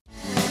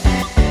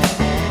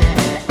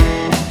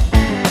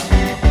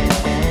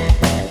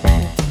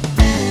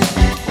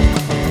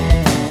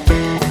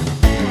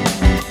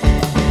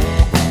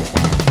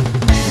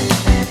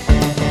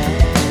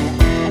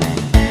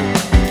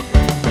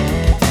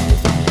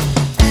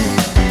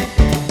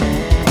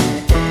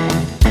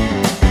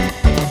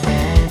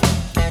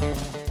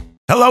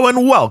Hello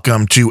and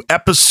welcome to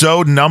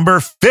episode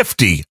number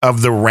 50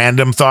 of the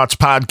Random Thoughts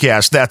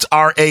Podcast. That's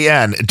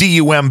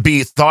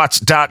RANDUMB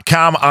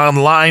Thoughts.com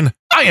online.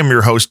 I am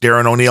your host,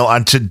 Darren O'Neill.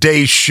 On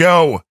today's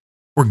show,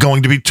 we're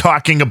going to be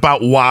talking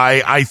about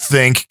why I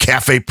think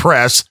Cafe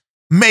Press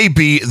may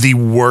be the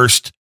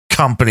worst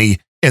company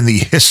in the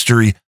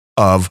history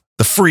of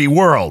the free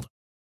world.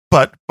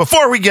 But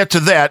before we get to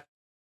that,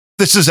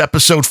 this is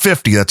episode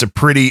 50. That's a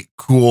pretty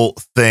cool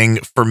thing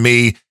for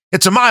me.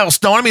 It's a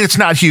milestone. I mean, it's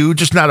not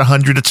huge. It's not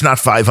 100. It's not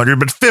 500,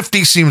 but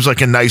 50 seems like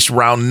a nice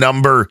round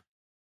number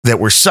that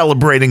we're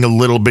celebrating a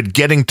little bit,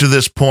 getting to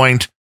this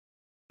point.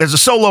 As a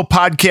solo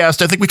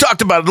podcast, I think we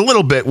talked about it a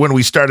little bit when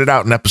we started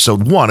out in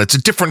episode 1. It's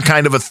a different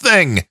kind of a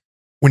thing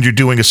when you're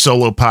doing a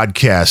solo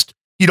podcast.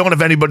 You don't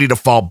have anybody to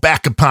fall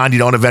back upon. You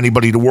don't have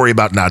anybody to worry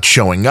about not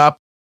showing up,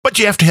 but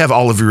you have to have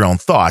all of your own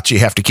thoughts. You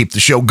have to keep the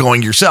show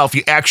going yourself.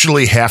 You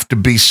actually have to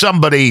be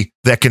somebody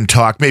that can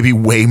talk maybe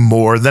way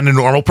more than a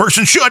normal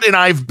person should. And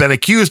I've been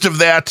accused of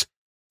that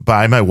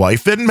by my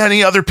wife and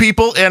many other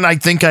people. And I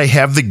think I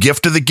have the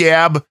gift of the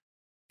gab.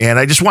 And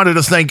I just wanted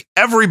to thank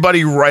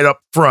everybody right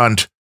up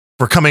front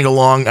for coming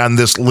along on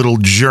this little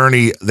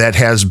journey that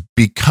has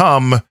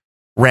become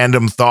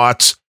Random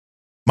Thoughts.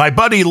 My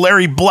buddy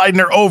Larry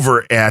Blydner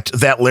over at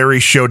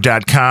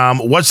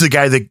thatlarryshow.com was the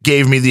guy that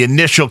gave me the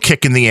initial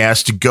kick in the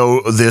ass to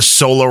go this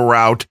solo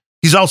route.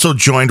 He's also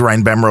joined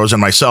Ryan Bemrose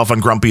and myself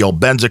on Grumpy Old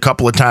Ben's a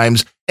couple of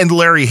times. And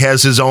Larry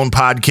has his own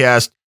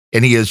podcast,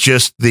 and he is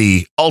just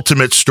the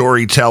ultimate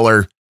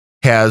storyteller,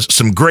 has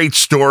some great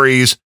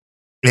stories,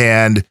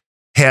 and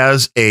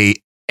has a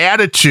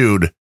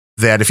attitude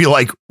that if you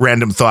like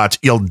Random Thoughts,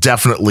 you'll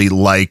definitely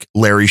like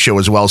Larry's show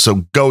as well.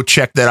 So go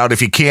check that out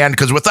if you can,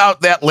 because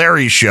without that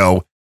Larry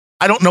show,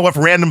 I don't know if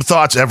Random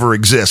Thoughts ever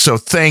exist. So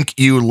thank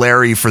you,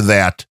 Larry, for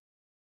that.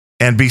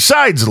 And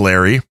besides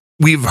Larry,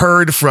 we've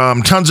heard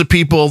from tons of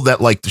people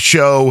that like the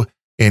show,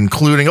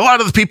 including a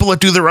lot of the people that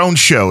do their own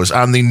shows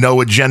on the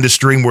No Agenda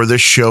stream, where this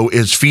show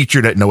is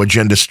featured at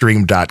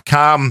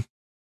noagendastream.com.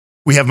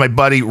 We have my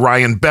buddy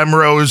Ryan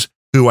Bemrose,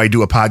 who I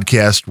do a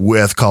podcast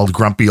with called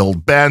Grumpy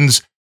Old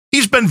Ben's.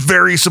 He's been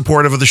very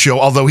supportive of the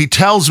show, although he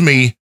tells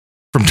me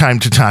from time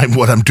to time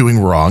what I'm doing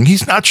wrong.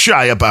 He's not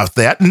shy about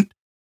that. And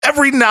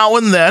every now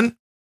and then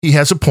he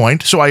has a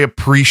point, so I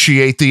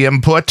appreciate the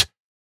input.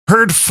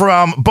 Heard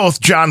from both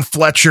John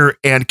Fletcher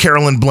and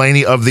Carolyn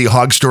Blaney of the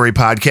Hog Story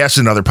podcast,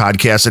 another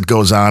podcast that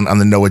goes on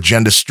the No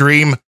Agenda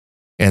stream,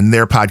 and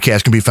their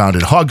podcast can be found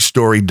at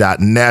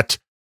hogstory.net.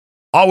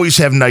 Always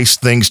have nice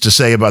things to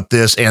say about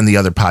this and the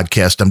other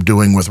podcast I'm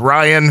doing with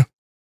Ryan,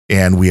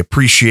 and we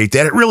appreciate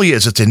that. It really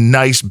is. It's a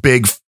nice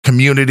big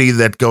community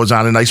that goes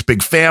on, a nice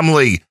big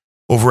family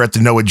over at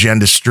the No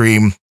Agenda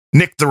stream.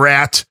 Nick the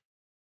Rat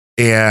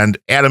and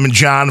Adam and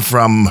John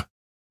from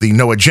the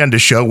No Agenda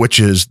show, which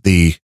is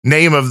the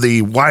name of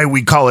the why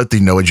we call it the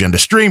No Agenda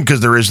stream,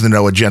 because there is the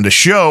No Agenda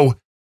show,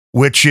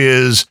 which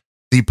is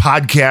the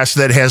podcast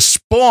that has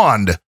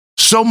spawned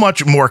so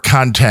much more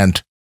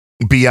content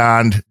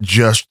beyond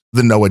just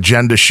the No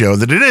Agenda show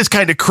that it is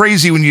kind of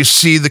crazy when you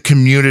see the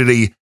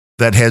community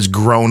that has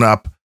grown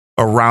up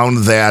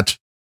around that.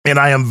 And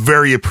I am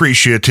very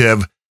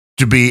appreciative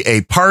to be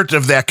a part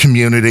of that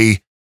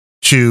community,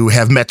 to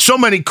have met so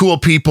many cool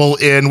people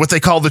in what they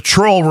call the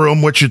troll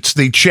room, which it's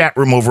the chat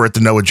room over at the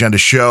No Agenda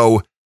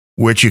show,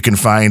 which you can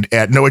find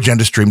at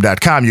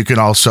noagendastream.com. You can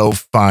also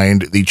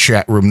find the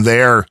chat room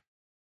there.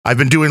 I've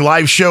been doing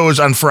live shows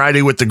on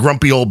Friday with the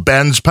Grumpy Old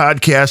Ben's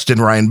podcast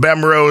and Ryan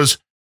Bemrose.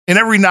 And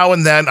every now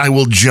and then I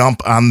will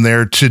jump on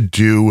there to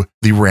do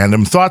the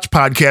Random Thoughts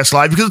podcast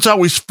live, because it's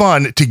always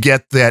fun to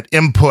get that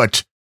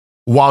input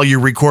while you're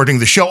recording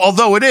the show.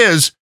 Although it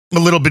is a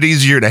little bit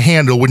easier to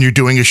handle when you're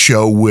doing a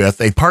show with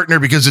a partner,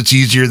 because it's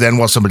easier than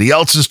while somebody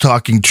else is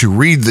talking to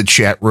read the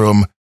chat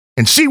room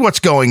and see what's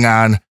going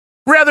on,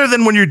 rather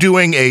than when you're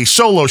doing a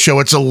solo show.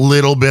 It's a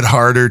little bit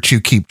harder to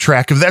keep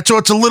track of that. So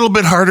it's a little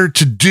bit harder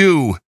to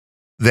do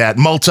that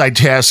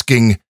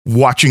multitasking,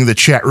 watching the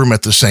chat room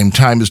at the same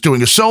time as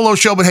doing a solo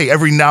show. But hey,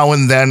 every now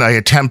and then I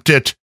attempt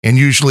it and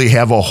usually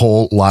have a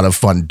whole lot of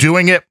fun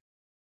doing it.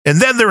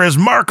 And then there is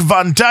Mark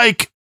Von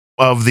Dyke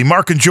of the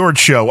Mark and George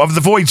show, of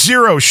the Void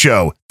Zero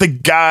show, the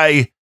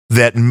guy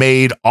that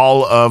made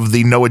all of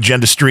the No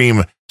Agenda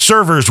stream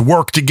servers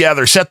work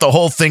together, set the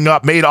whole thing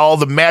up, made all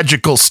the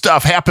magical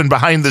stuff happen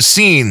behind the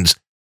scenes,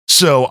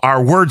 so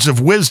our words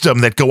of wisdom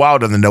that go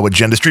out on the No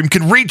Agenda stream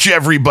can reach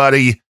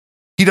everybody.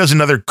 He does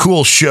another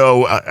cool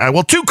show,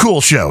 two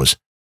cool shows.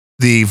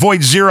 The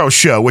Void Zero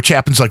show, which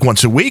happens like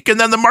once a week, and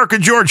then the Mark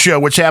and George show,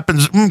 which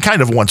happens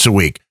kind of once a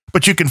week.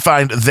 But you can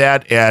find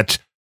that at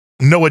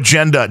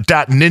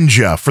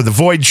noagenda.ninja for the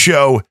Void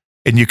show,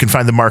 and you can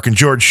find the Mark and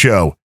George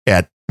show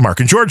at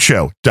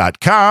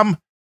markandgeorgeshow.com.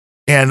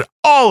 And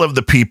all of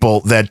the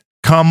people that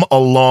come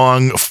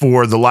along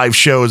for the live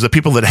shows, the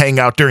people that hang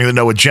out during the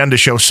No Agenda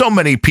show, so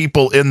many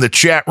people in the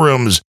chat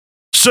rooms: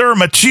 Sir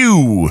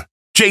Mathieu,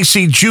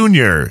 JC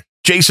Jr.,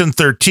 Jason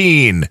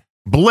 13,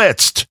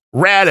 Blitzed,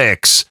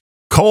 Radix,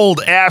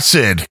 Cold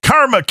Acid,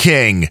 Karma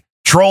King,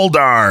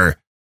 Trolldar,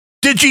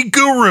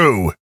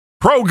 Digiguru,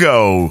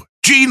 Progo,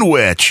 Gene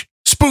Witch,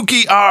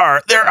 Spooky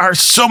R. There are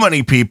so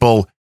many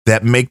people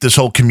that make this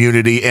whole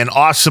community an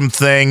awesome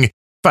thing.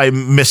 If I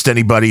missed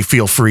anybody,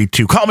 feel free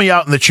to call me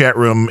out in the chat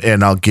room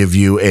and I'll give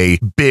you a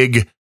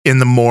big in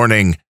the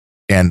morning.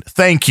 And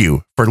thank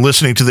you for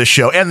listening to this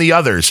show and the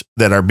others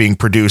that are being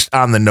produced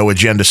on the No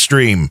Agenda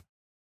stream.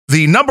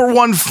 The number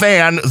one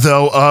fan,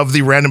 though, of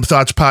the Random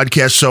Thoughts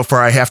podcast so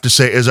far, I have to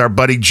say, is our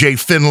buddy Jay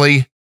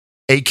Finley,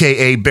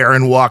 a.k.a.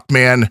 Baron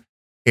Walkman.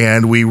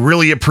 And we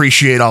really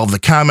appreciate all of the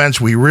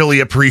comments. We really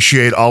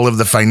appreciate all of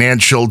the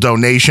financial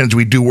donations.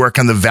 We do work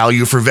on the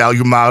value for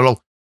value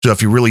model. So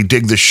if you really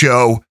dig the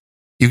show,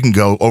 you can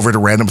go over to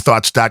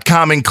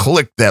randomthoughts.com and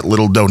click that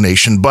little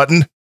donation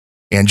button.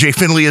 And Jay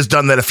Finley has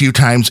done that a few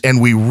times,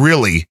 and we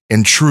really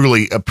and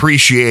truly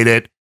appreciate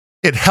it.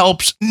 It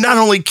helps not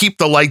only keep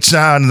the lights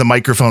on, the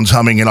microphones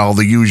humming, and all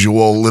the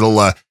usual little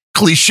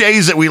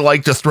cliches that we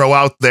like to throw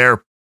out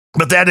there,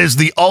 but that is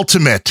the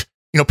ultimate.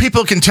 You know,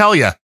 people can tell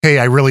you, hey,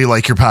 I really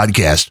like your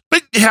podcast,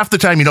 but half the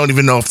time you don't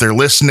even know if they're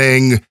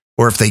listening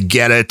or if they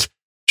get it.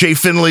 Jay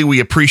Finley, we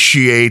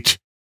appreciate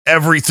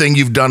everything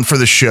you've done for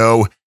the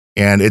show,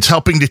 and it's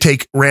helping to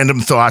take Random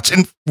Thoughts.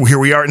 And here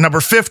we are at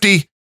number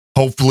 50.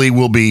 Hopefully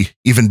we'll be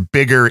even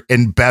bigger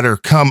and better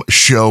come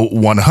show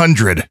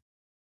 100.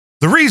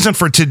 The reason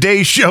for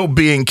today's show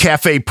being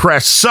Cafe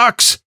Press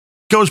Sucks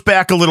goes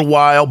back a little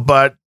while,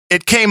 but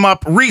it came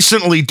up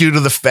recently due to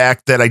the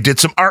fact that I did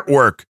some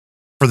artwork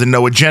for the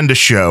No Agenda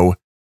Show,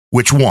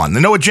 which won.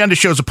 The No Agenda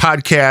Show is a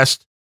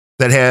podcast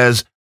that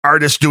has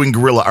artists doing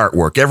guerrilla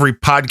artwork. Every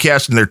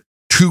podcast, and there are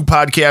 2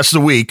 podcasts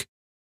a week,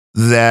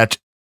 that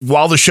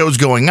while the show's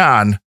going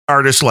on,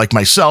 artists like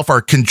myself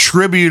are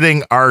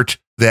contributing art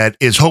that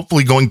is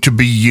hopefully going to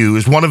be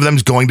used. One of them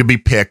is going to be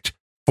picked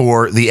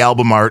for the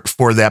album art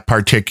for that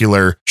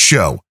particular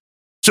show.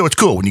 So it's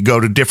cool when you go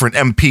to different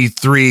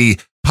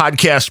MP3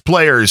 podcast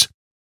players.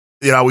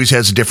 It always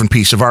has a different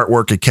piece of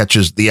artwork. It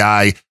catches the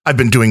eye. I've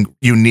been doing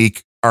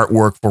unique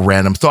artwork for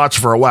Random Thoughts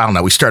for a while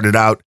now. We started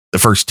out the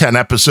first 10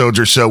 episodes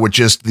or so with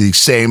just the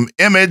same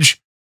image,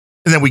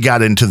 and then we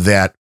got into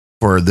that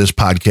for this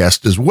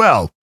podcast as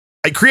well.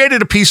 I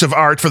created a piece of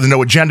art for the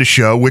No Agenda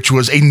Show, which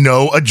was a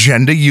No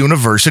Agenda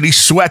University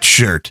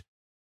sweatshirt.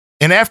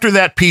 And after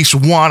that piece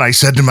won, I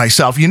said to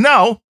myself, you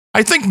know,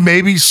 I think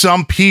maybe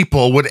some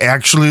people would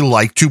actually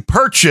like to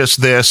purchase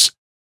this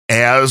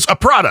as a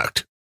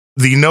product.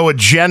 The No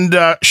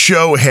Agenda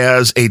Show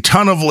has a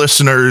ton of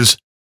listeners,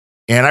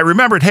 and I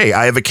remembered, hey,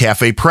 I have a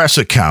Cafe Press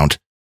account.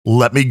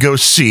 Let me go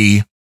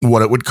see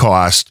what it would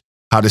cost,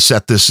 how to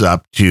set this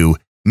up to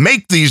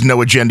make these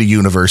No Agenda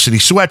University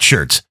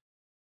sweatshirts.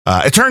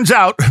 It turns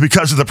out,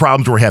 because of the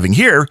problems we're having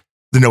here,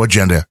 the No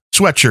Agenda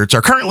sweatshirts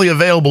are currently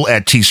available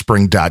at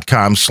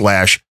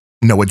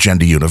teespring.com/No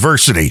Agenda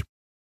University.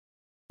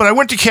 But I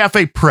went to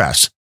Cafe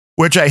Press,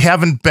 which I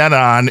haven't been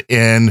on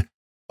in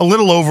a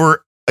little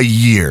over a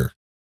year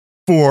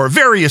for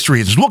various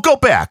reasons. We'll go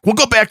back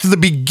to the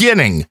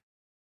beginning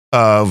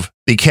of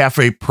the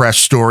Cafe Press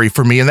story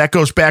for me, and that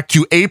goes back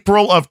to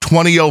April of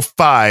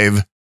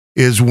 2005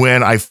 is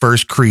when I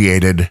first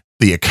created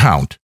the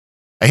account.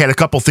 I had a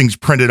couple things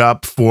printed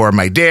up for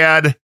my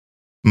dad.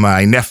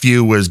 My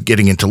nephew was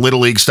getting into Little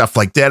League, stuff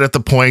like that at the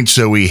point.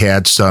 So we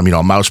had some,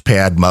 mouse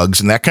pad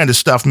mugs and that kind of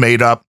stuff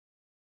made up.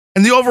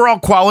 And the overall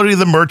quality of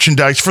the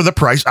merchandise for the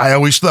price, I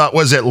always thought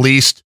was at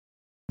least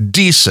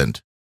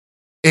decent.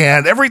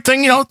 And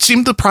everything, it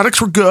seemed the products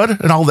were good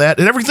and all that.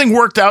 And everything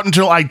worked out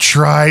until I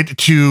tried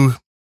to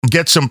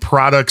get some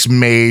products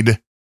made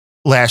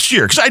last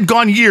year. Because I'd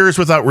gone years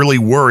without really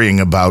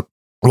worrying about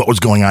what was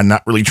going on,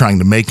 not really trying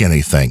to make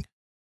anything.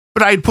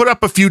 But I had put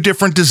up a few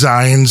different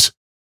designs,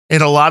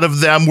 and a lot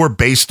of them were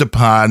based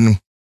upon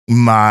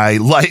my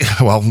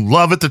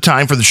love at the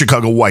time for the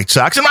Chicago White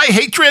Sox, and my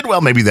hatred,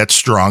 well, maybe that's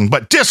strong,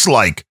 but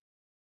dislike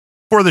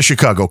for the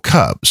Chicago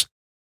Cubs.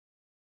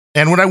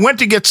 And when I went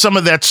to get some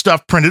of that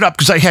stuff printed up,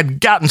 because I had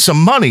gotten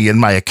some money in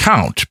my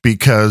account,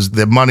 because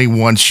the money,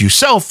 once you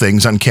sell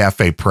things on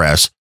Cafe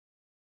Press,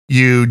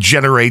 you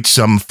generate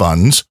some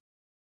funds,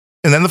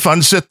 and then the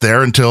funds sit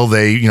there until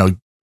they, you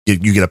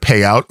get a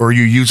payout, or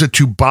you use it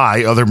to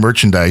buy other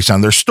merchandise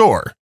on their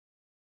store.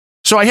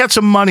 So I had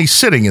some money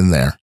sitting in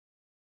there,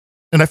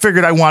 and I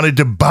figured I wanted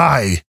to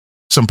buy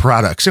some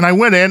products. And I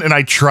went in and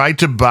I tried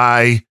to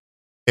buy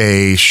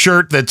a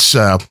shirt that's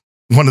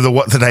one of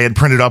the that I had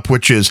printed up,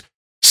 which is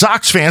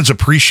Sox fans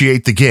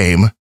appreciate the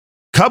game.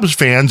 Cubs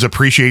fans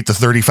appreciate the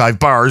 35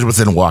 bars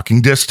within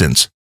walking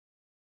distance.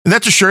 And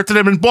that's a shirt that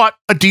had been bought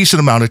a decent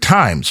amount of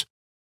times.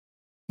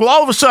 Well,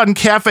 all of a sudden,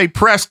 Cafe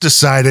Press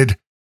decided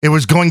it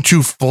was going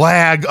to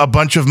flag a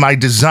bunch of my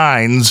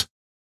designs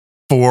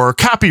for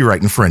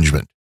copyright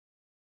infringement.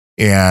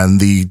 And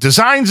the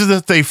designs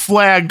that they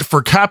flagged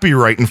for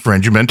copyright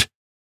infringement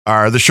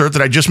are the shirt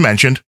that I just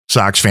mentioned.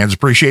 Sox fans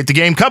appreciate the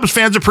game. Cubs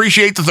fans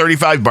appreciate the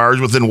 35 bars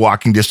within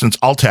walking distance,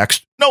 all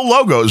text, no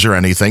logos or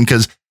anything,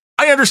 because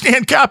I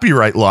understand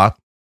copyright law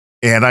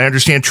and I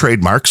understand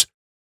trademarks.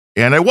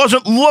 And I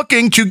wasn't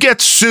looking to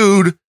get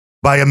sued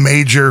by a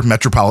major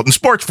metropolitan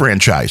sports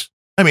franchise.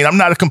 I mean, I'm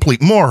not a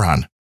complete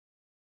moron.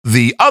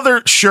 The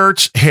other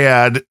shirts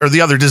had, or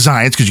the other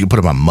designs, because you can put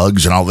them on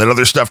mugs and all that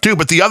other stuff too,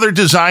 but the other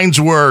designs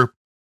were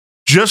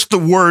just the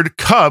word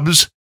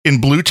Cubs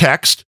in blue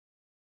text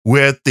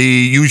with the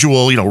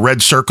usual,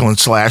 red circle and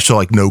slash, so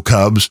like no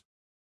Cubs.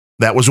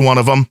 That was one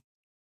of them.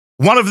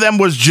 One of them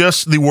was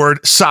just the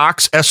word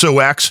Sox,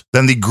 S-O-X,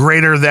 then the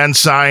greater than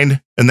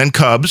sign, and then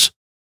Cubs.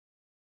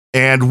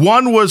 And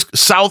one was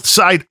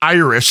Southside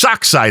Irish,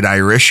 Sockside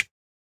Irish,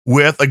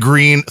 with a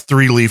green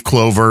 3-leaf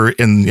clover.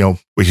 And,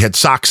 we had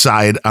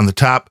Sockside on the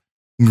top,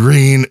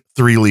 green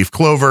 3-leaf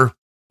clover,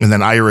 and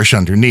then Irish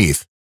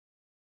underneath.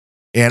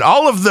 And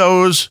all of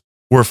those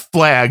were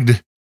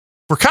flagged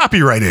for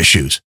copyright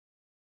issues.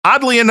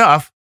 Oddly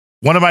enough,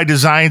 one of my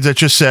designs that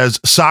just says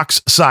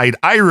Sockside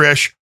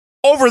Irish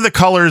over the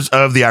colors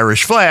of the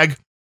Irish flag,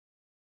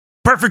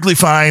 perfectly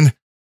fine,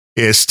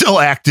 is still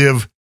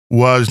active,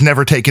 was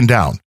never taken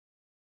down.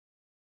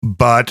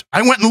 But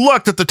I went and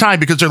looked at the time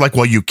because they're like,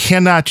 well, you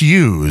cannot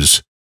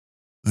use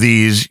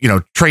these,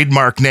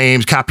 trademark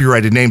names,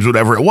 copyrighted names,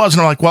 whatever it was.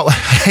 And I'm like, well,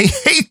 I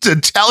hate to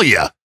tell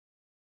you,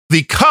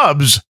 the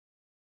Cubs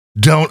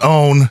don't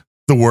own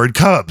the word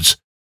Cubs.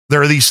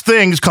 There are these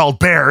things called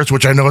Bears,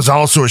 which I know is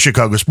also a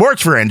Chicago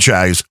sports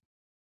franchise,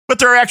 but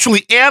there are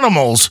actually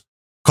animals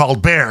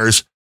called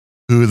bears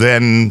who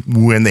then,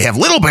 when they have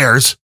little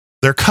bears,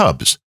 they're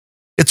Cubs.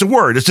 It's a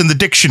word. It's in the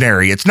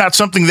dictionary. It's not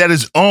something that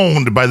is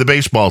owned by the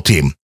baseball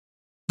team.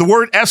 The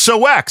word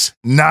S-O-X,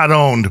 not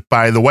owned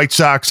by the White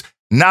Sox,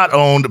 not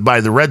owned by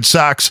the Red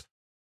Sox.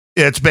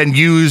 It's been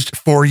used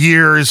for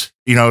years,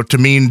 to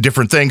mean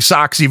different things.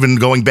 Sox, even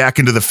going back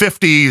into the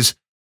 50s,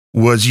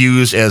 was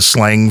used as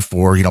slang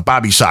for,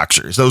 Bobby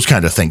Soxers, those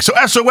kind of things. So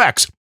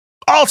S-O-X,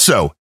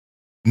 also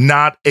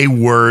not a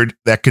word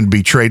that can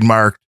be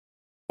trademarked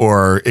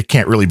or it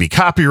can't really be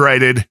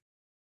copyrighted.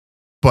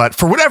 But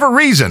for whatever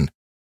reason,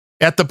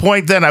 at the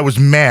point then I was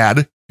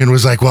mad and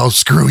was like, well,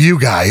 screw you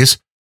guys.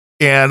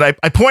 And I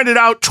pointed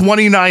out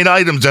 29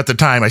 items at the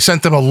time. I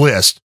sent them a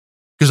list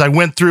because I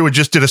went through and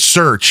just did a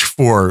search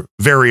for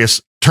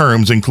various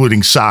terms,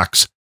 including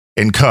Sox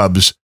and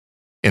Cubs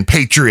and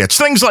Patriots,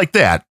 things like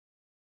that.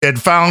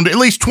 And found at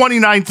least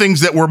 29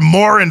 things that were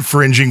more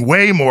infringing,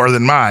 way more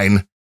than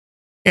mine.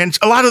 And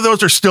a lot of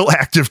those are still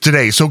active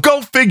today. So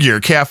go figure,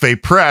 Cafe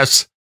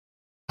Press.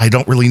 I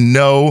don't really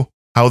know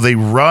how they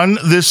run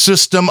this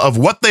system of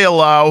what they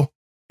allow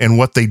and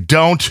what they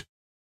don't,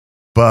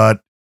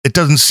 but it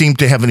doesn't seem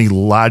to have any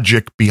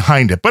logic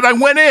behind it. But I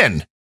went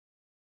in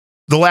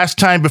the last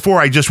time before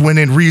I just went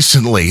in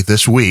recently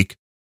this week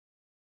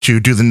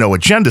to do the No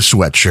Agenda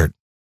sweatshirt.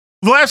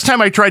 The last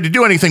time I tried to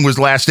do anything was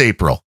last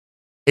April.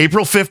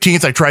 April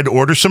 15th, I tried to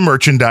order some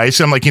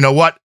merchandise. I'm like, you know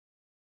what?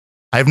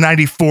 I have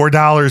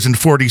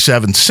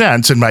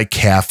 $94.47 in my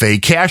Cafe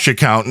cash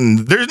account, and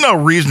there's no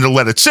reason to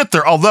let it sit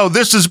there, although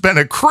this has been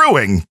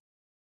accruing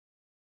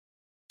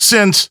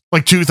since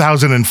like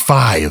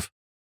 2005.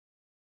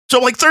 So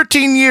like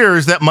 13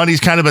 years, that money's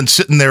kind of been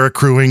sitting there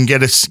accruing,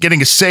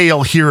 getting a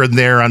sale here and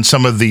there on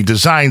some of the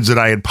designs that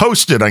I had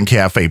posted on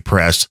Cafe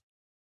Press.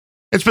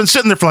 It's been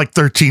sitting there for like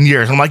 13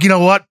 years. I'm like, you know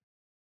what?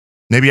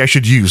 Maybe I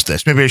should use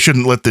this. Maybe I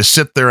shouldn't let this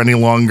sit there any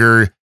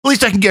longer. At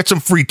least I can get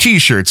some free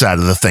t-shirts out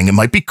of the thing. It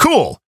might be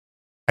cool.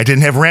 I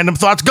didn't have Random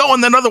Thoughts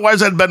going, then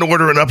otherwise I'd been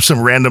ordering up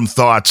some Random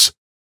Thoughts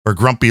or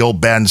Grumpy Old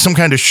Ben, some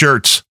kind of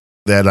shirts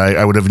that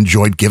I would have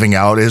enjoyed giving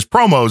out as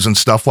promos and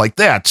stuff like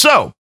that.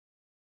 So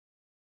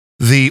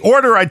the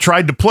order I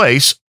tried to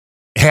place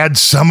had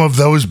some of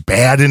those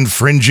bad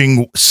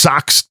infringing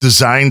socks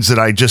designs that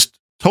I just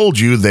told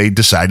you they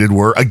decided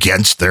were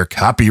against their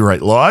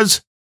copyright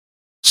laws.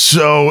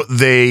 So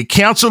they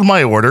canceled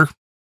my order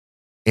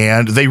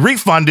and they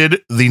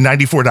refunded the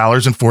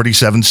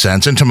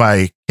 $94.47 into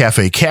my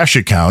Cafe Cash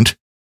account.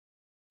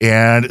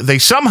 And they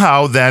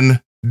somehow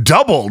then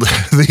doubled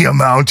the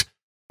amount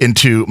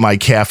into my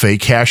Cafe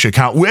Cash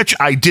account, which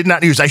I did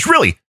not use. I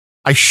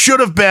should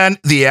have been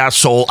the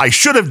asshole. I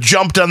should have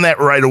jumped on that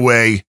right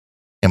away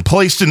and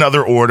placed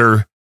another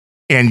order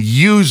and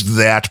used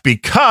that,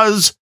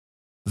 because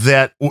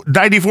that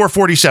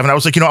 $94.47, I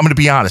was like, I'm going to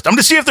be honest. I'm going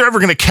to see if they're ever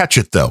going to catch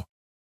it, though.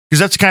 Because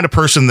that's the kind of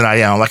person that I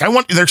am. Like,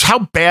 how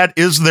bad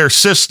is their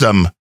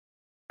system?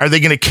 Are they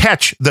going to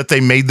catch that they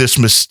made this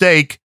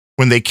mistake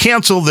when they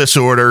cancel this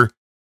order,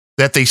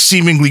 that they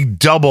seemingly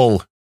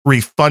double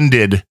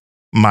refunded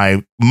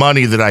my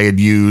money that I had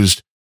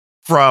used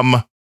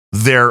from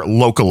their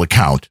local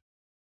account?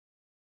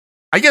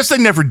 I guess they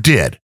never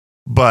did,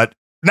 but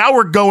now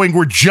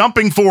we're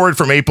jumping forward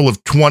from April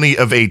of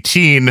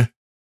 2018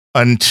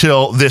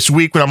 until this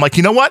week when I'm like,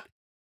 you know what?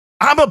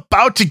 I'm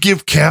about to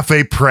give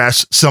Cafe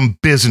Press some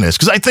business,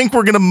 because I think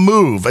we're going to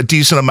move a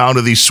decent amount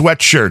of these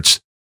sweatshirts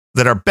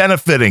that are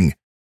benefiting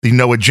the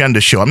No Agenda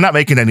show. I'm not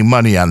making any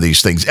money on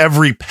these things.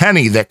 Every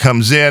penny that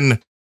comes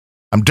in,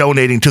 I'm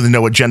donating to the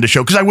No Agenda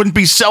show, because I wouldn't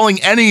be selling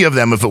any of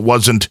them if it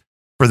wasn't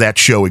for that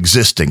show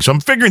existing. So I'm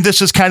figuring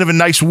this is kind of a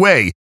nice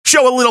way,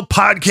 show a little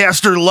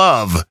podcaster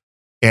love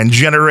and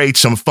generate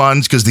some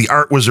funds, because the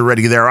art was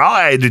already there. All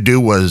I had to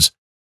do was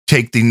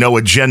take the No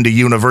Agenda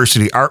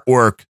University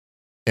artwork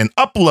and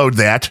upload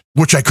that,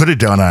 which I could have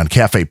done on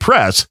Cafe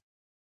Press,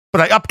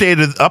 but I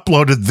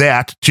uploaded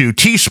that to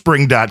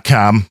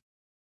teespring.com,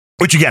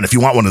 which again, if you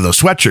want one of those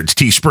sweatshirts,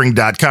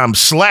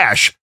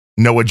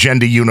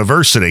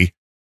 teespring.com/NoAgendaUniversity.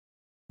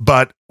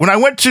 But when I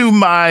went to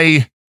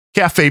my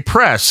Cafe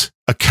Press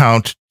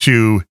account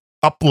to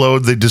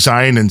upload the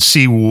design and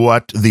see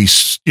what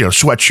these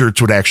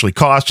sweatshirts would actually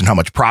cost and how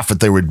much profit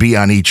there would be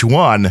on each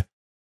one,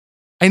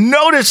 I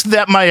noticed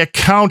that my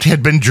account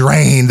had been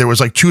drained. There was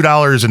like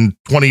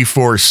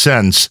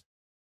 $2.24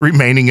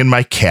 remaining in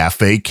my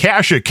Cafe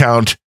Cash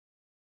account,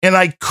 and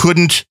I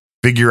couldn't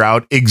figure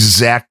out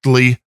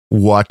exactly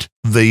what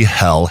the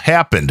hell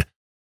happened.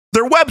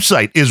 Their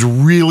website is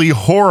really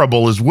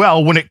horrible as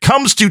well when it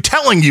comes to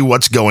telling you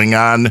what's going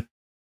on,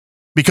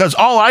 because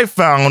all I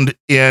found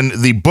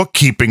in the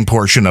bookkeeping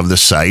portion of the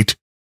site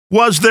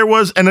was there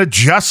was an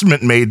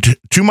adjustment made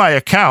to my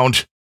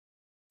account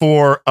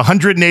for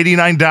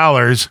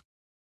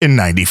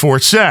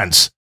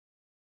 $189.94,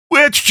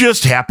 which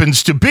just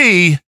happens to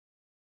be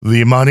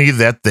the money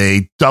that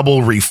they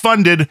double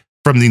refunded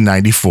from the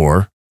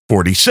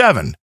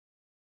 $94.47.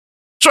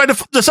 So I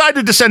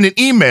decided to send an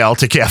email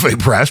to Cafe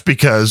Press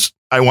because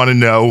I want to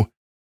know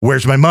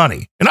where's my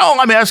money. And all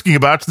I'm asking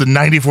about is the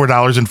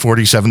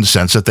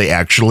 $94.47 that they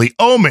actually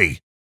owe me.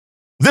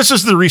 This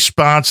is the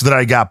response that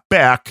I got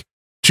back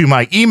to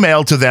my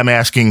email to them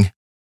asking,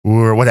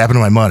 what happened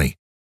to my money?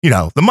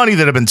 The money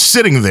that had been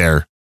sitting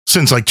there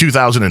since like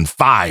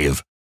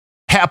 2005,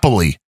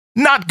 happily,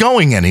 not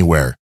going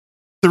anywhere.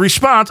 The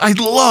response, I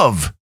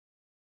love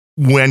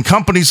when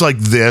companies like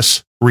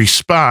this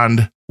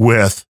respond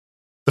with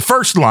the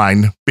first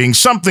line being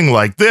something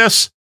like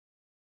this: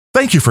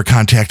 "Thank you for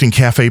contacting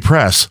Cafe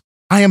Press.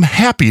 I am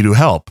happy to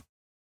help."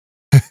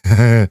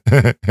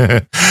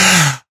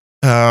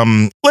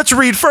 Let's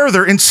read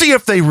further and see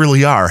if they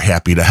really are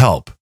happy to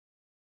help.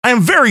 "I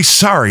am very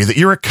sorry that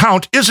your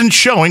account isn't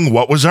showing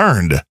what was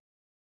earned.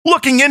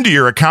 Looking into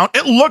your account,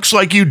 it looks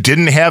like you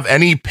didn't have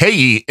any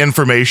payee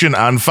information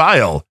on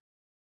file.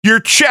 Your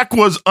check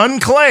was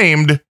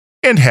unclaimed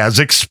and has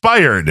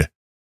expired.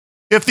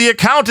 If the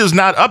account is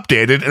not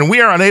updated and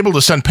we are unable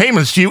to send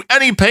payments to you,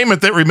 any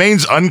payment that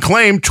remains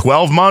unclaimed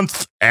 12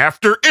 months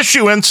after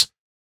issuance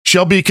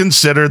shall be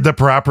considered the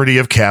property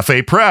of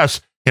Cafe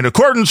Press in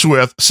accordance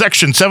with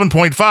Section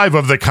 7.5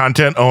 of the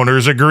Content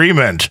Owners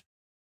Agreement.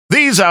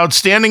 These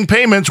outstanding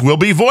payments will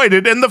be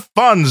voided and the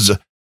funds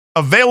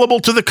available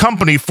to the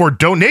company for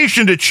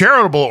donation to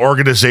charitable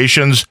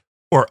organizations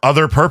or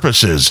other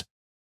purposes.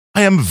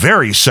 I am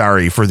very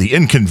sorry for the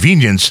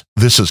inconvenience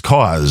this has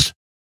caused.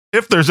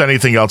 If there's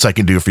anything else I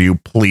can do for you,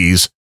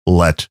 please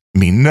let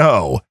me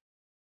know."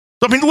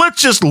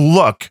 Let's just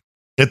look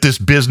at this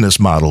business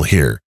model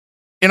here.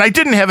 And I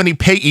didn't have any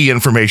payee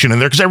information in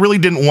there because I really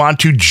didn't want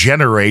to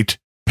generate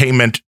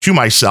payment to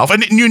myself.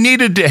 And you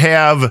needed to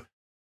have,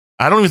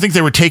 I don't even think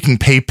they were taking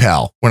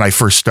PayPal when I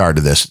first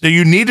started this.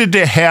 You needed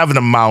to have an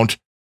amount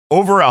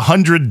over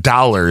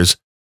 $100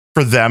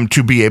 for them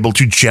to be able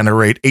to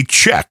generate a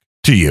check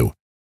to you.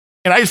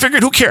 And I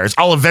figured, who cares?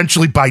 I'll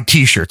eventually buy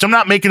t-shirts. I'm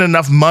not making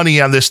enough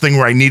money on this thing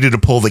where I needed to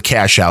pull the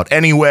cash out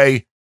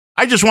anyway.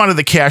 I just wanted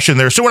the cash in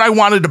there. So when I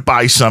wanted to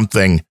buy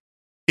something,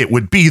 it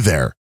would be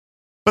there.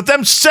 But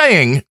them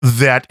saying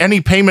that any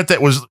payment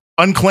that was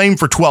unclaimed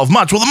for 12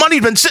 months, well, the money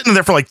had been sitting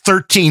there for like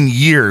 13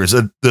 years.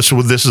 This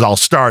is all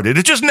started.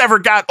 It just never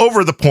got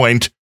over the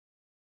point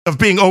of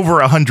being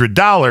over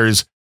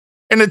 $100.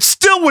 And it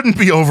still wouldn't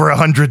be over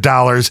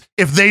 $100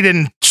 if they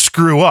didn't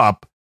screw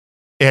up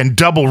and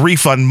double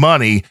refund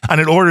money on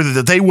an order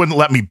that they wouldn't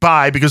let me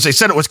buy because they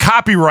said it was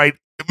copyright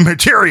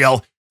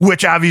material,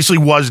 which obviously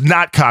was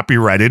not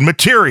copyrighted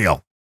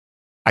material.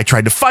 I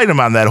tried to fight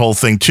them on that whole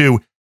thing too.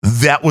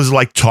 That was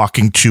like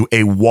talking to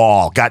a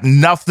wall. Got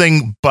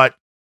nothing but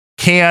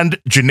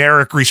canned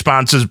generic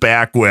responses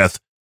back with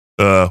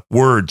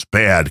words,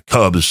 bad,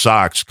 Cubs,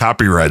 socks,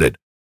 copyrighted.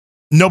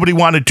 Nobody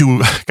wanted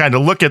to kind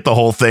of look at the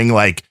whole thing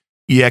like,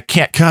 you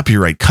can't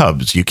copyright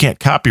Cubs. You can't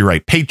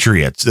copyright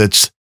Patriots.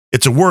 It's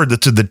a word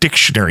that's in the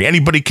dictionary.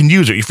 Anybody can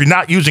use it if you're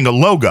not using a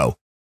logo,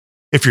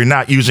 if you're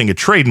not using a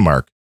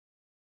trademark.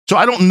 So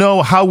I don't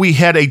know how we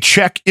had a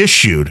check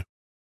issued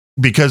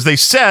because they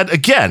said,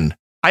 again,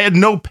 I had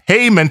no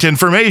payment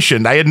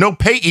information. I had no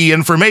payee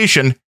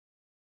information.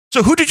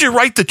 So who did you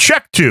write the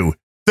check to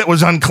that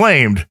was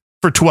unclaimed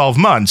for 12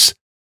 months?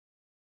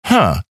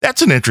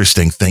 That's an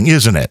interesting thing,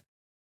 isn't it?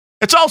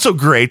 It's also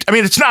great. I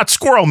mean, it's not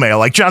squirrel mail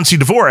like John C.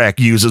 Dvorak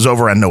uses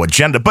over on No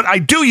Agenda, but I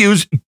do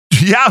use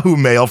Yahoo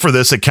Mail for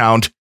this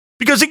account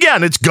because,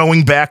 again, it's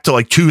going back to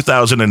like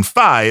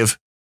 2005.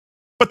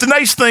 But the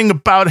nice thing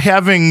about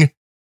having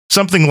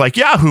something like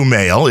Yahoo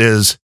Mail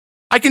is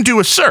I can do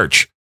a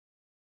search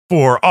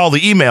for all the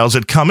emails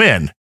that come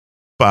in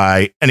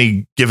by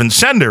any given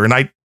sender. And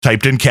I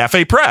typed in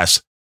Cafe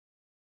Press.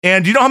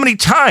 And you know how many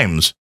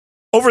times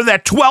over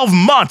that 12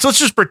 months, let's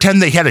just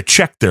pretend they had a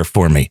check there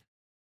for me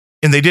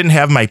and they didn't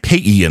have my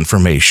payee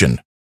information.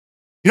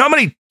 You know how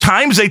many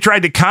times they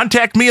tried to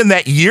contact me in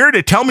that year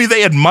to tell me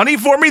they had money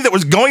for me that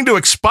was going to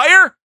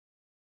expire?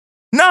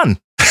 None.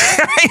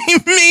 I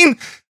mean,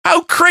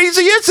 How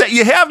crazy is that?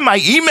 You have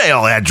my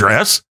email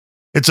address.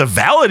 It's a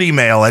valid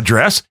email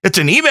address. It's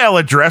an email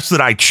address that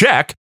I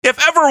check. If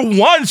ever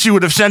once you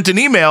would have sent an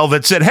email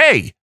that said,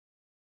 hey,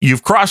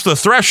 you've crossed the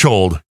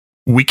threshold.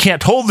 We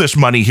can't hold this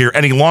money here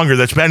any longer.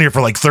 That's been here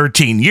for like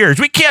 13 years.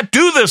 We can't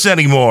do this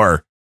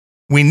anymore.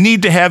 We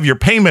need to have your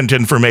payment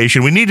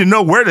information. We need to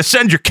know where to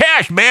send your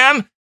cash,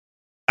 man.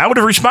 I would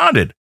have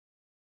responded.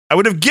 I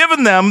would have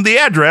given them the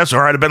address,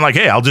 or I'd have been like,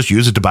 hey, I'll just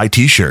use it to buy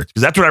t-shirts,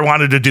 because that's what I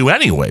wanted to do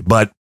anyway.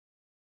 But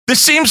this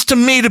seems to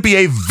me to be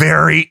a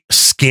very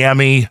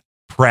scammy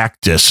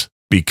practice,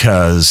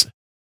 because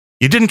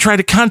you didn't try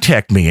to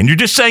contact me and you're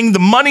just saying the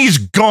money's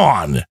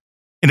gone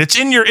and it's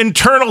in your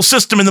internal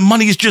system and the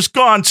money's just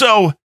gone.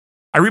 So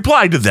I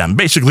replied to them,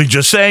 basically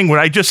just saying what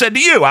I just said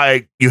to you.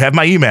 You have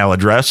my email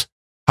address.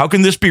 How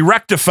can this be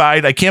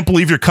rectified? I can't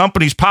believe your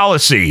company's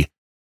policy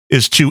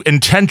is to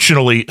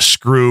intentionally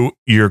screw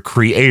your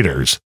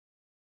creators.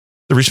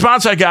 The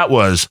response I got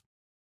was,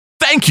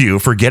 thank you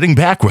for getting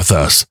back with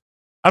us.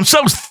 I'm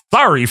so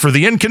sorry for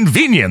the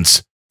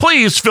inconvenience.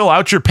 Please fill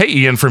out your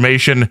payee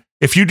information.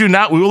 If you do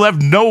not, we will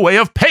have no way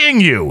of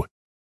paying you.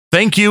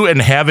 Thank you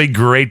and have a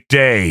great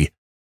day.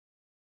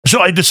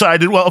 So I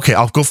decided, well, okay,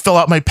 I'll go fill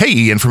out my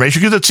payee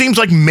information, because it seems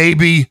like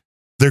maybe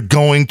they're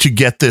going to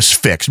get this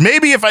fixed.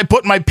 Maybe if I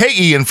put my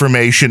payee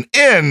information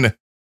in,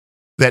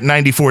 that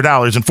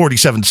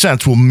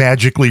 $94.47 will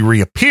magically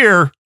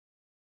reappear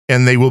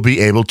and they will be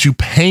able to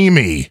pay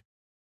me.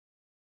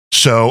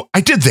 So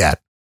I did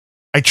that.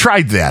 I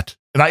tried that.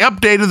 And I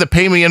updated the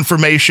payee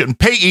information.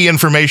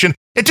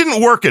 It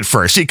didn't work at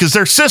first, see, because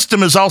their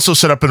system is also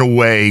set up in a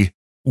way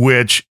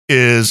which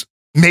is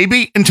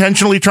maybe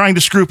intentionally trying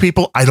to screw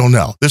people. I don't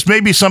know. This may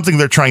be something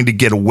they're trying to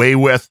get away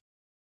with,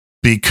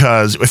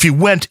 because if you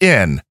went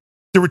in,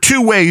 there were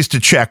two ways to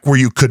check where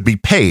you could be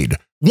paid.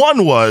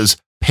 One was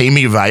pay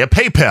me via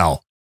PayPal.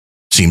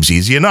 Seems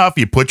easy enough.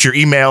 You put your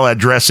email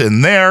address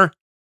in there.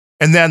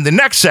 And then the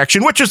next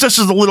section, this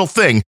is a little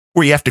thing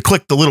where you have to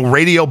click the little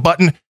radio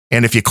button.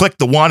 And if you click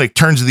the one, it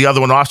turns the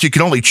other one off. So you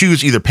can only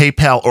choose either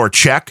PayPal or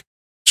check.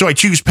 So I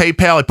choose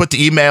PayPal. I put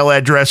the email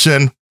address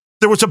in.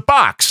 There was a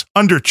box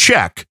under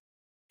check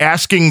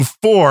asking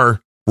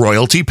for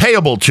royalty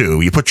payable to.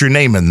 You put your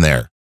name in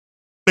there.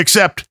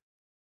 Except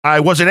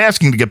I wasn't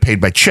asking to get paid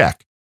by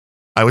check.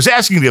 I was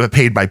asking to get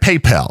paid by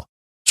PayPal.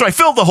 So I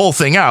filled the whole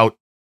thing out.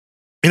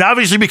 And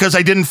obviously, because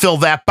I didn't fill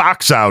that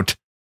box out,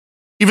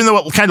 even though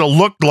it kind of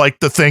looked like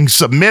the thing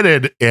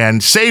submitted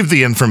and saved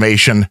the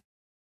information,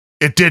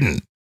 it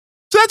didn't.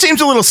 So that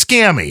seems a little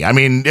scammy. I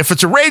mean, if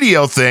it's a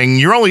radio thing,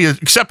 you're only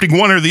accepting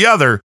one or the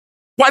other.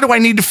 Why do I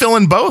need to fill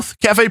in both?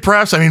 Cafe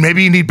Press? I mean,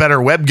 maybe you need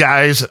better web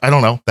guys. I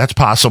don't know. That's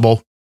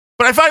possible.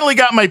 But I finally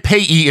got my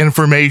payee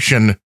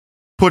information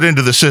put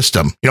into the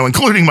system,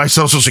 including my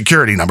social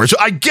security number. So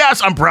I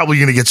guess I'm probably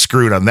going to get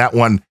screwed on that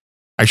one.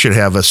 I should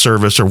have a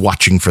servicer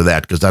watching for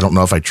that, because I don't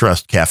know if I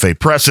trust Cafe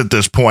Press at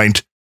this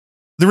point.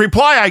 The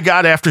reply I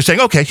got after saying,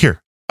 okay,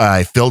 here,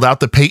 I filled out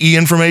the payee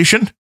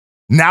information.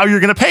 Now you're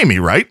going to pay me,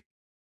 right?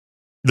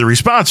 The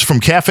response from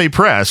Cafe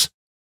Press,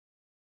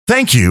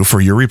 thank you for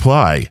your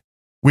reply.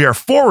 We are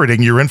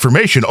forwarding your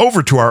information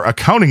over to our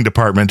accounting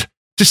department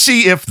to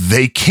see if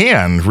they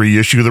can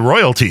reissue the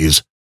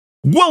royalties.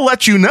 We'll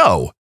let you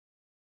know.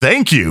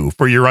 Thank you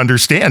for your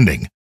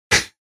understanding.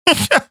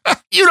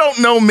 You don't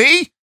know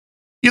me?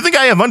 You think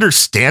I have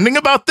understanding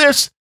about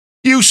this?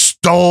 You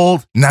stole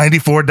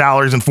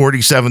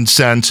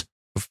 $94.47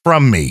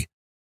 from me.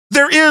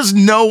 There is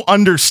no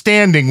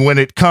understanding when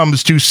it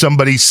comes to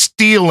somebody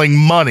stealing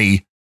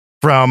money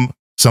from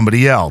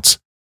somebody else.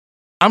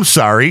 I'm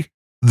sorry,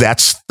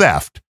 that's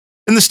theft.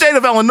 In the state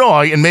of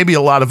Illinois, and maybe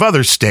a lot of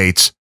other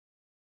states,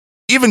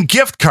 even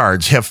gift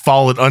cards have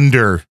fallen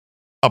under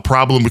a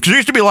problem, because there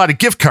used to be a lot of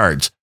gift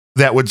cards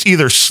that would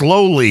either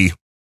slowly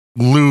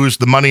lose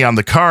the money on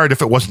the card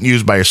if it wasn't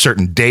used by a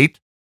certain date,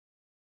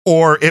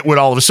 or it would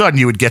all of a sudden,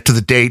 you would get to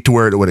the date to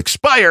where it would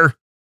expire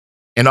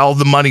and all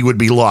the money would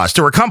be lost.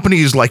 There were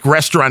companies like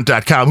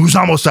Restaurant.com, who's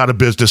almost out of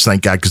business,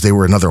 thank God, because they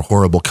were another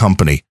horrible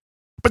company.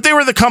 But they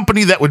were the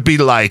company that would be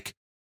like,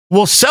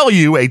 we'll sell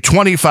you a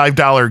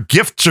 $25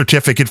 gift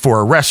certificate for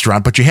a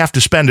restaurant, but you have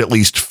to spend at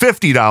least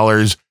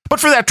 $50. But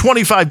for that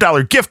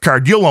 $25 gift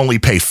card, you'll only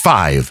pay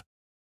 $5.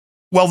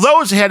 Well,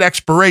 those had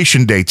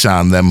expiration dates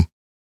on them.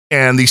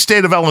 And the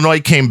state of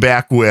Illinois came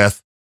back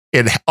with,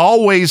 it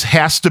always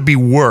has to be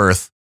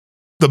worth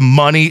the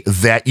money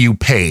that you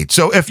paid.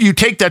 So if you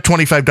take that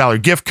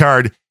 $25 gift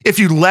card, if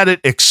you let it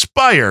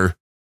expire,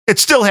 it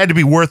still had to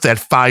be worth that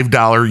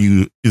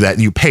 $5 that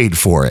you paid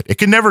for it. It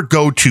can never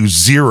go to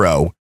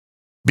zero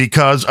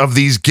because of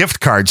these gift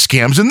card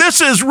scams. And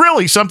this is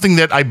really something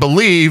that I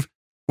believe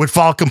would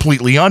fall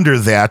completely under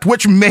that,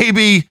 which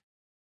maybe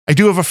I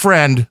do have a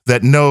friend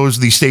that knows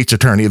the state's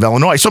attorney of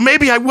Illinois. So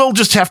maybe I will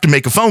just have to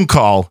make a phone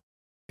call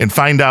and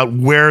find out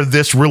where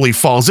this really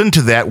falls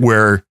into that,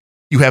 where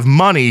you have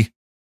money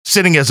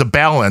sitting as a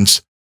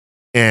balance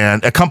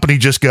and a company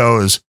just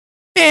goes,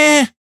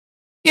 it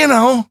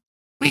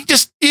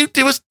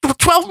was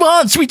 12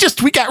 months. We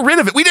got rid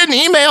of it. We didn't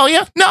email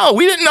you. No,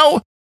 we didn't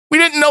know. We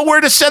didn't know where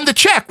to send the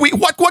check.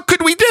 What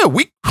could we do?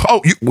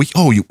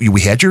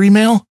 We had your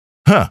email?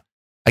 Huh.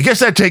 I guess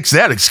that takes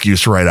that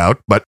excuse right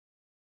out. But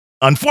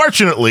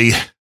unfortunately,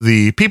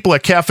 the people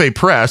at Cafe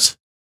Press,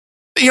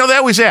 they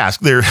always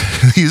ask.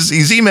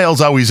 These emails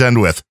always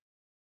end with,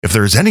 if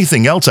there's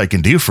anything else I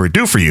can do for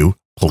you,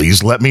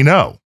 please let me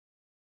know.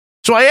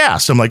 So I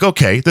asked, I'm like,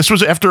 okay, this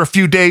was after a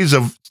few days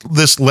of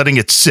this letting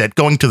it sit,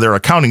 going to their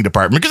accounting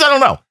department, because I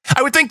don't know.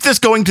 I would think this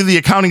going to the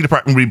accounting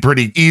department would be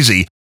pretty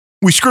easy.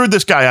 We screwed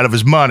this guy out of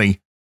his money.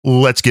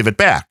 Let's give it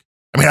back.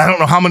 I mean, I don't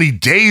know how many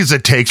days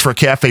it takes for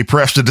Cafe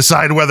Press to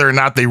decide whether or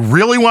not they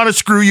really want to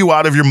screw you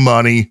out of your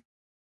money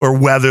or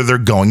whether they're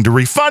going to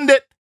refund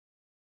it.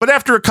 But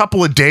after a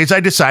couple of days, I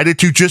decided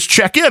to just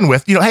check in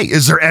with, hey,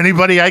 is there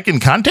anybody I can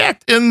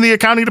contact in the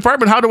accounting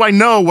department? How do I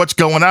know what's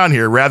going on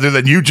here rather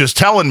than you just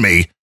telling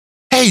me,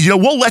 hey,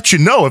 we'll let you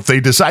know if they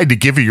decide to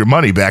give you your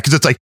money back. Because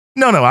it's like,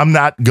 no, I'm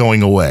not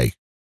going away.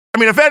 I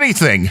mean, if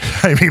anything,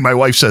 my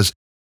wife says,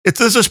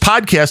 this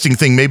podcasting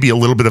thing may be a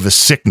little bit of a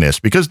sickness,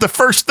 because the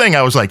first thing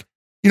I was like,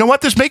 you know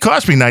what? This may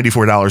cost me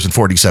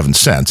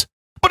 $94.47,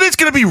 but it's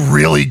going to be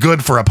really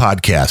good for a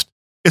podcast.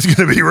 It's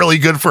going to be really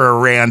good for a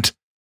rant.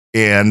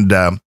 And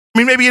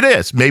maybe it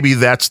is. Maybe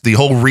that's the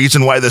whole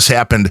reason why this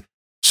happened,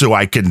 so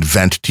I can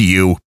vent to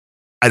you.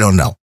 I don't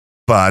know.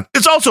 But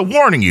it's also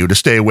warning you to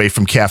stay away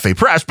from Cafe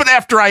Press. But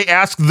after I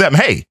asked them,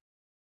 hey,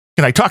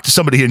 can I talk to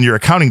somebody in your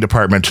accounting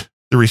department?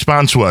 The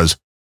response was,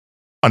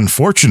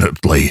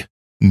 unfortunately,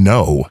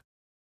 no.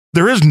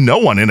 There is no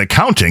one in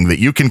accounting that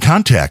you can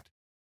contact.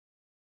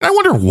 And I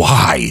wonder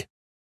why.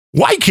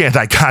 Why can't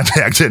I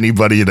contact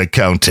anybody in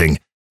accounting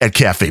at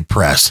Cafe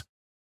Press?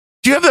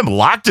 Do you have them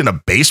locked in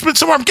a basement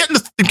somewhere? I'm getting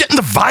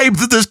the vibe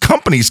that this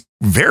company's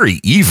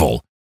very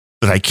evil,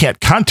 that I can't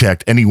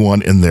contact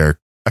anyone in their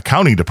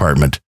accounting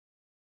department.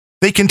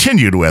 They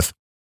continued with,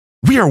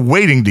 we are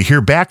waiting to hear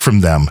back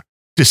from them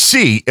to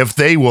see if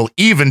they will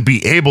even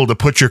be able to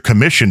put your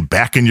commission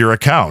back in your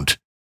account.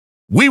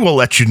 We will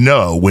let you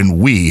know when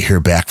we hear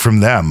back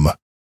from them.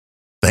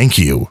 Thank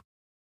you.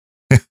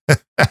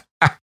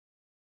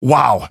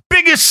 Wow.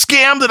 Biggest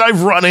scam that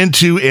I've run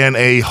into in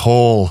a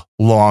whole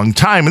long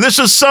time. And this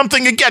is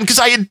something, again, because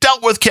I had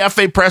dealt with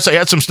Cafe Press. I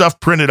had some stuff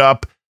printed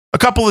up. A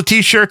couple of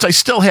t-shirts I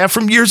still have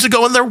from years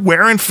ago, and they're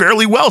wearing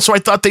fairly well. So I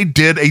thought they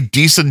did a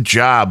decent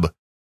job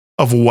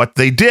of what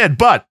they did.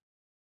 But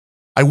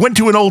I went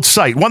to an old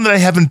site, one that I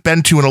haven't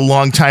been to in a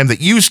long time, that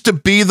used to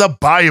be the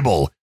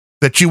Bible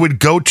that you would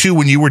go to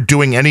when you were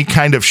doing any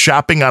kind of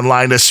shopping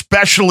online,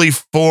 especially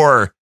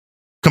for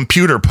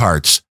computer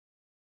parts.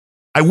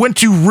 I went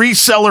to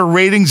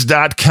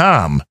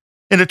resellerratings.com,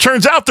 and it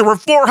turns out there were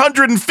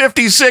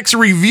 456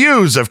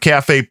 reviews of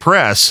Cafe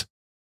Press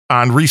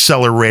on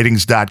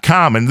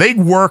resellerratings.com, and they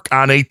work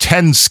on a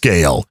 10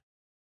 scale.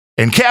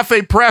 And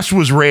Cafe Press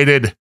was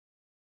rated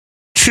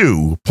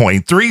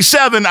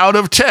 2.37 out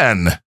of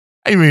 10.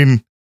 I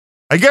mean,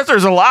 I guess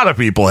there's a lot of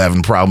people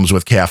having problems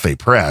with Cafe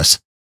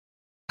Press.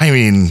 I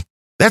mean,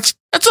 that's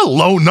a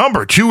low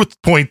number,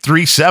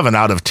 2.37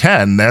 out of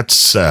 10.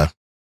 That's a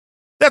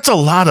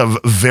lot of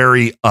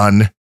very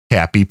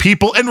unhappy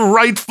people, and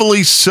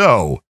rightfully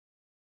so.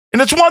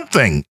 And it's one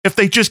thing if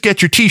they just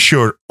get your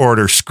t-shirt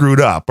order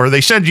screwed up, or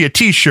they send you a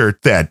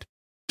t-shirt that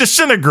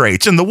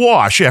disintegrates in the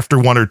wash after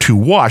one or two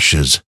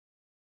washes.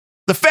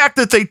 The fact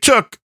that they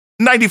took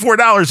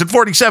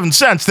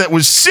 $94.47 that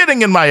was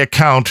sitting in my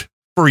account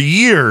for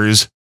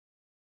years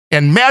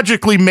and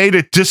magically made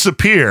it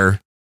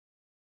disappear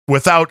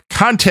without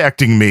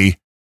contacting me,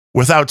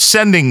 without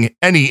sending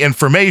any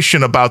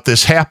information about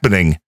this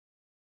happening,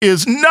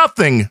 is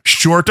nothing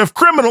short of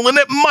criminal, and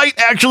it might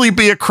actually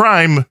be a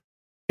crime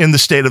in the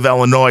state of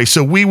Illinois.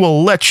 So we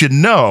will let you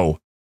know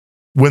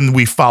when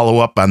we follow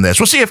up on this.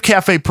 We'll see if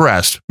Cafe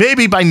Press,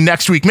 maybe by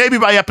next week, maybe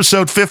by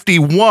episode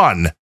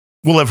 51,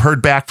 we'll have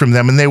heard back from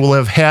them and they will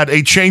have had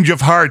a change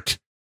of heart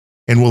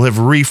and will have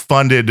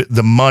refunded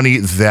the money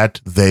that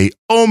they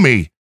owe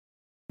me,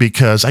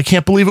 because I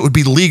can't believe it would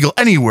be legal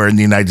anywhere in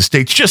the United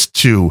States just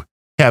to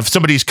have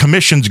somebody's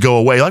commissions go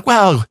away. Like,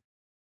 well,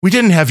 we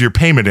didn't have your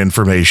payment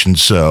information,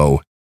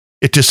 so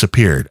it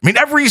disappeared. I mean,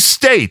 every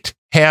state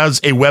has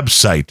a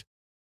website.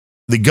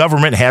 The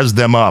government has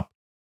them up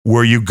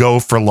where you go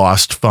for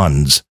lost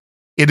funds.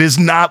 It is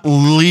not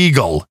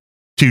legal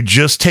to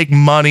just take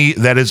money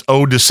that is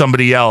owed to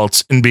somebody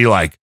else and be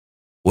like,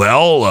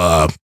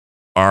 well,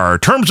 our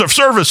terms of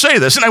service say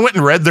this. And I went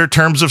and read their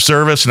terms of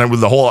service, and with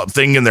the whole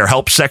thing in their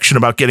help section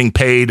about getting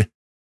paid.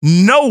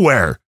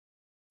 Nowhere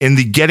in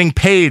the getting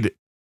paid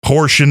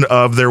portion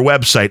of their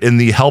website, in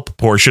the help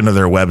portion of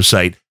their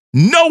website,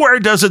 nowhere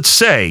does it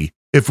say,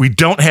 if we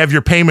don't have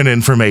your payment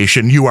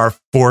information, you are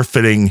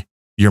forfeiting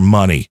your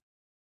money.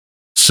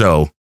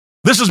 So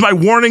this is my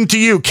warning to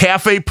you,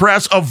 Cafe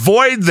Press.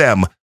 Avoid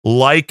them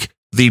like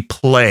the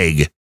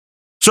plague.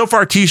 So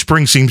far,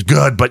 Teespring seems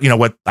good, but you know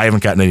what? I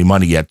haven't gotten any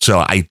money yet, so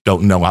I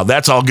don't know how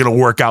that's all going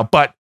to work out,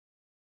 but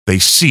they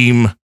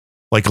seem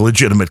like a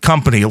legitimate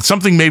company.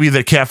 Something maybe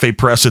that Cafe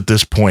Press at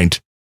this point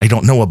I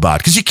don't know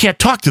about, because you can't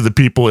talk to the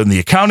people in the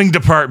accounting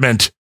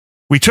department.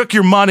 We took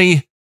your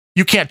money.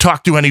 You can't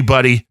talk to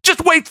anybody.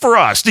 Just wait for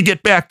us to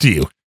get back to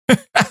you.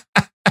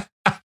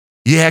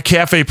 Yeah,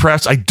 Cafe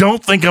Press. I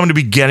don't think I'm going to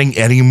be getting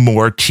any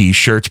more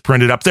t-shirts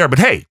printed up there. But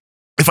hey,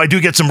 if I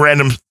do get some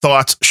Random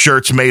Thoughts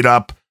shirts made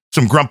up,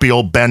 some Grumpy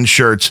Old Ben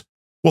shirts,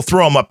 we'll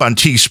throw them up on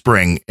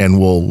Teespring and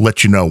we'll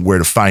let you know where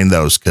to find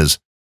those because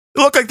it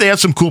looked like they had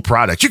some cool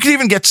products. You can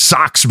even get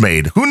socks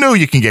made. Who knew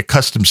you can get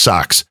custom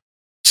socks?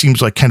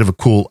 Seems like kind of a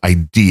cool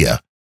idea.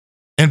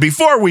 And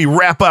before we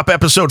wrap up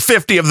episode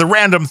 50 of the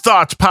Random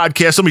Thoughts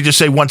podcast, let me just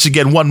say once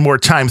again, one more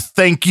time,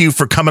 thank you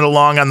for coming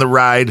along on the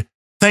ride.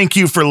 Thank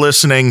you for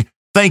listening.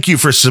 Thank you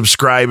for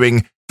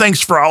subscribing.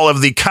 Thanks for all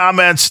of the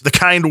comments, the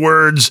kind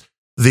words,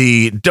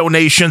 the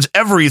donations,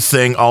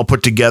 everything all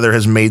put together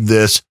has made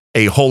this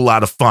a whole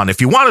lot of fun.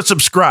 If you want to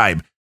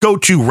subscribe, go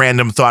to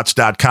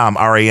randomthoughts.com,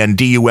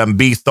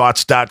 RANDUMB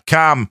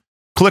thoughts.com.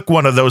 Click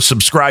one of those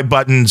subscribe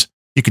buttons.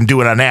 You can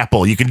do it on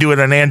Apple. You can do it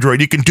on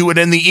Android. You can do it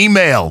in the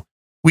email.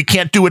 We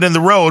can't do it in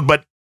the road,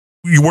 but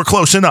you were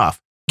close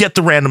enough. Get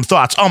the Random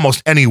Thoughts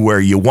almost anywhere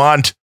you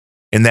want.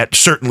 And that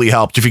certainly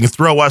helps. If you can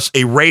throw us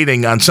a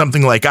rating on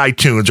something like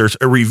iTunes or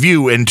a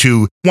review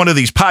into one of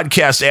these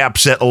podcast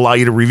apps that allow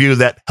you to review,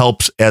 that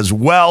helps as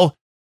well.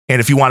 And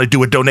if you want to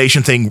do a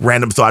donation thing,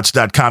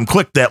 randomthoughts.com,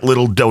 click that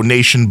little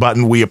donation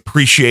button. We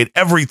appreciate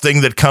everything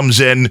that comes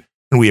in,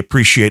 and we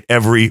appreciate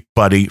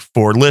everybody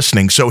for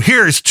listening. So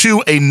here's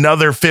to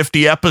another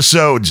 50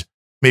 episodes.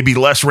 Maybe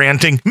less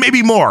ranting,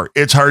 maybe more.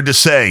 It's hard to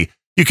say.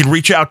 You can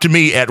reach out to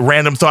me at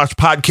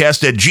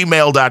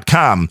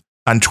randomthoughtspodcast@gmail.com.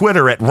 On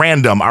Twitter at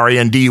random,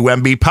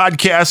 RANDUMB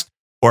podcast,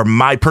 or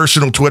my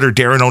personal Twitter,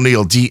 Darren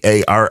O'Neill,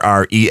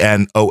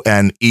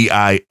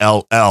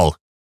 DARRENONEILL.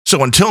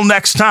 So until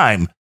next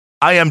time,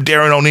 I am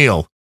Darren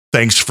O'Neill.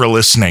 Thanks for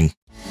listening.